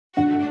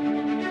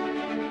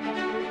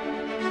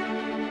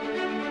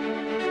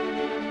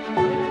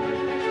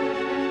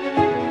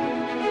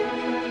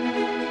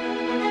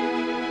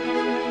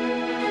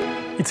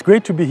It's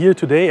great to be here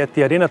today at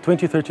the Arena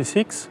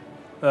 2036,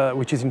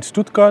 which is in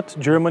Stuttgart,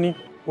 Germany,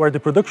 where the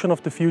production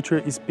of the future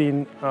is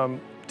being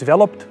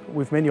developed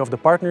with many of the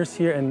partners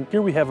here. And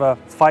here we have a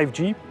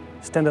 5G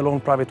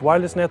standalone private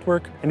wireless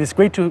network. And it's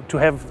great to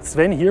have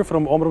Sven here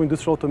from Omron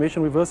Industrial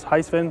Automation with us.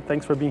 Hi Sven,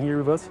 thanks for being here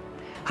with us.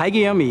 Hi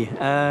Guilherme,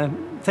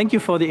 thank you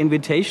for the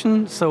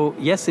invitation. So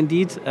yes,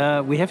 indeed,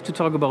 we have to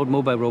talk about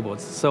mobile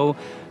robots. So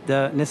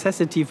the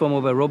necessity for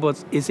mobile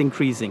robots is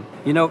increasing.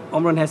 You know,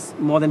 Omron has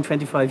more than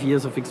 25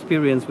 years of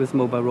experience with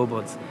mobile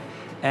robots.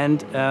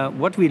 And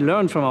what we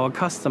learned from our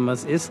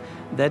customers is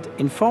that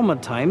in former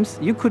times,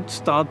 you could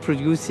start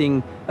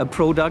producing a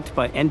product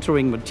by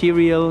entering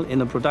material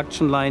in a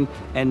production line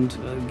and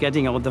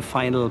getting out the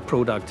final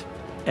product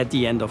at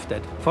the end of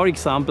that. For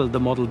example, the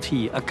Model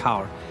T, a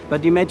car.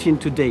 But imagine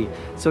today,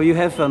 so you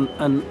have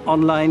an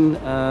online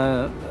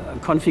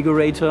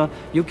configurator,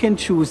 you can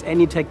choose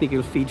any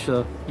technical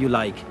feature you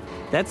like.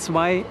 That's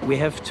why we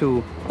have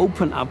to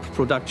open up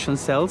production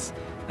cells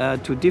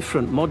to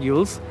different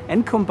modules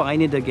and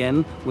combine it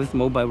again with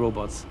mobile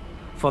robots.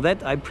 For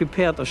that, I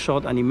prepared a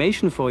short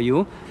animation for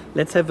you.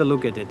 Let's have a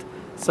look at it.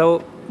 So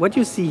what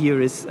you see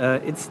here is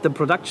it's the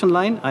production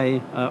line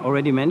I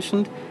already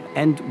mentioned,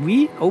 and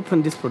we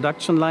open this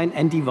production line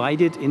and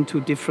divide it into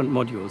different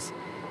modules.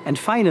 And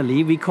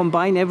finally, we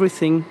combine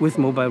everything with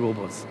mobile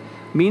robots.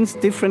 Means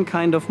different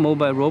kind of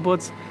mobile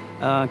robots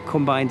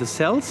combine the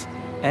cells,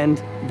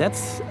 and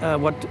that's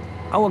what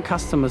our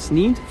customers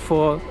need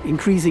for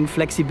increasing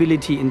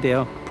flexibility in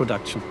their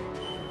production.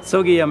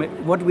 So Guilherme,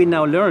 what we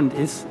now learned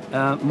is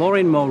more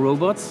and more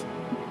robots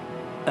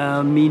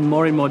mean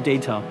more and more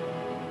data.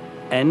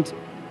 And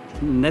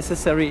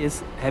necessary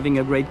is having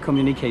a great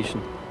communication.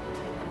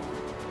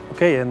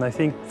 Okay, and I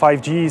think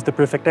 5G is the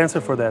perfect answer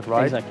for that,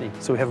 right? Exactly.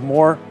 So you have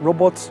more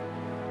robots,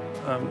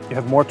 you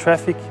have more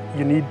traffic,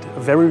 you need a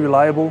very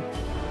reliable,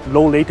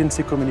 low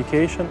latency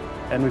communication,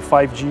 and with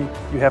 5G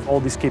you have all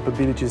these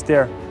capabilities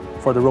there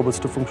for the robots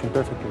to function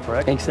perfectly,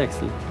 correct?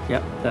 Exactly,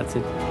 yeah, that's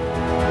it.